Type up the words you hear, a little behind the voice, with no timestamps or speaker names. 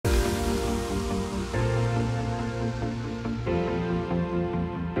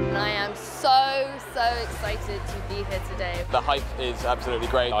excited to be here today. The hype is absolutely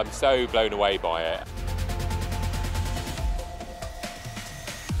great. I'm so blown away by it.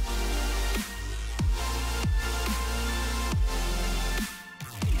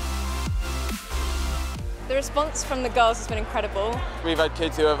 The response from the girls has been incredible. We've had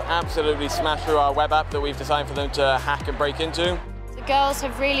kids who have absolutely smashed through our web app that we've designed for them to hack and break into. The girls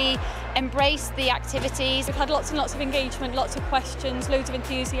have really embraced the activities. We've had lots and lots of engagement, lots of questions, loads of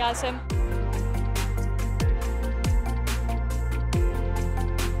enthusiasm.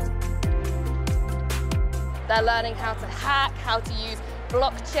 They're learning how to hack, how to use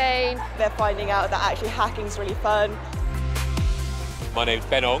blockchain. They're finding out that actually hacking is really fun. My name's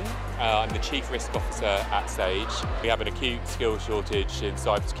Ben Ong. I'm the Chief Risk Officer at Sage. We have an acute skills shortage in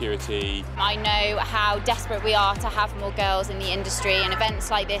cybersecurity. I know how desperate we are to have more girls in the industry, and events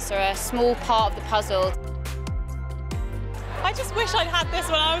like this are a small part of the puzzle. I just wish I'd had this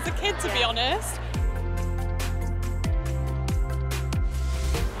when I was a kid, to be honest.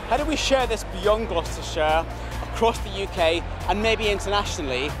 How do we share this beyond Gloucestershire, across the UK and maybe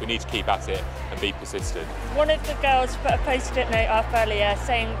internationally? We need to keep at it and be persistent. One of the girls put a post-it note up earlier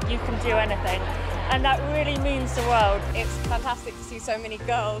saying you can do anything, and that really means the world. It's fantastic to see so many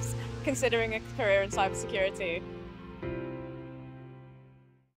girls considering a career in cybersecurity.